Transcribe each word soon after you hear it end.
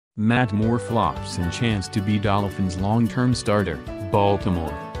Matt Moore flops in chance to be Dolphins' long-term starter.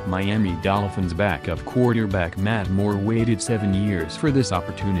 Baltimore, Miami Dolphins backup quarterback Matt Moore waited 7 years for this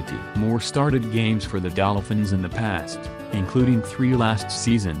opportunity. Moore started games for the Dolphins in the past, including 3 last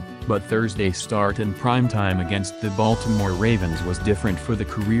season, but Thursday's start in primetime against the Baltimore Ravens was different for the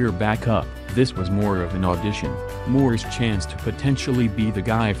career backup. This was more of an audition, Moore's chance to potentially be the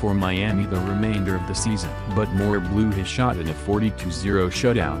guy for Miami the remainder of the season. But Moore blew his shot in a 42-0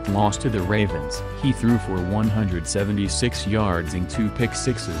 shutout loss to the Ravens. He threw for 176 yards and 2 pick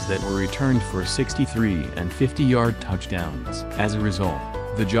sixes that were returned for 63 and 50-yard touchdowns. As a result,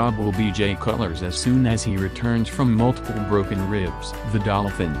 the job will be Jay Cutler's as soon as he returns from multiple broken ribs. The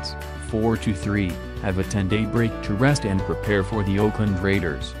Dolphins, 4-3, have a 10-day break to rest and prepare for the Oakland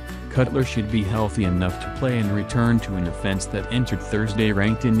Raiders. Cutler should be healthy enough to play and return to an offense that entered Thursday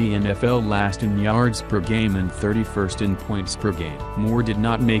ranked in the NFL last in yards per game and 31st in points per game. Moore did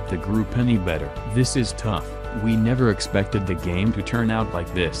not make the group any better. "This is tough. We never expected the game to turn out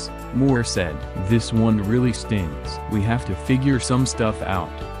like this," Moore said. "This one really stings. We have to figure some stuff out,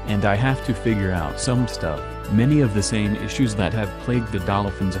 and I have to figure out some stuff." Many of the same issues that have plagued the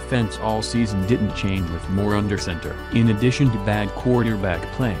Dolphins' offense all season didn't change with Moore under center. In addition to bad quarterback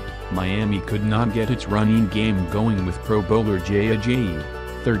play, Miami could not get its running game going with Pro Bowler Jay Ajayi,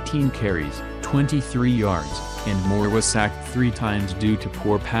 13 carries, 23 yards, and Moore was sacked 3 times due to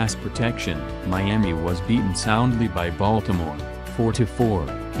poor pass protection. Miami was beaten soundly by Baltimore, 4-4,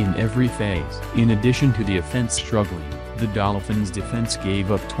 in every phase. In addition to the offense struggling, the Dolphins' defense gave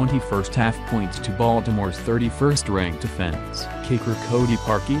up 20 first-half points to Baltimore's 31st-ranked defense. Kicker Cody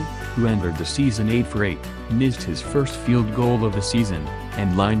Parkey, who entered the season 8 for 8, missed his first field goal of the season,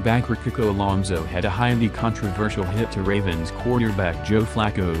 and linebacker Kiko Alonso had a highly controversial hit to Ravens quarterback Joe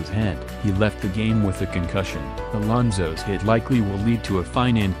Flacco's head. He left the game with a concussion. Alonso's hit likely will lead to a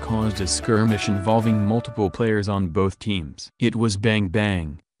fine and caused a skirmish involving multiple players on both teams. "It was bang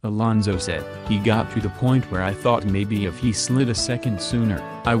bang," Alonso said. "He got to the point where I thought maybe if he slid a second sooner,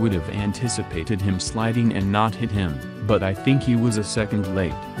 I would have anticipated him sliding and not hit him, but I think he was a second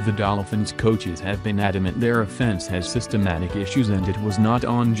late." The Dolphins coaches have been adamant their offense has systematic issues and it was not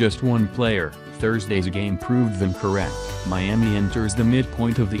on just one player. Thursday's game proved them correct. Miami enters the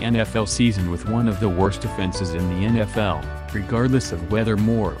midpoint of the NFL season with one of the worst offenses in the NFL. Regardless of whether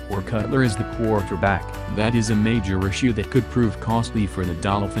Moore or Cutler is the quarterback, that is a major issue that could prove costly for the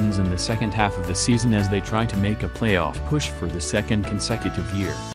Dolphins in the second half of the season as they try to make a playoff push for the second consecutive year.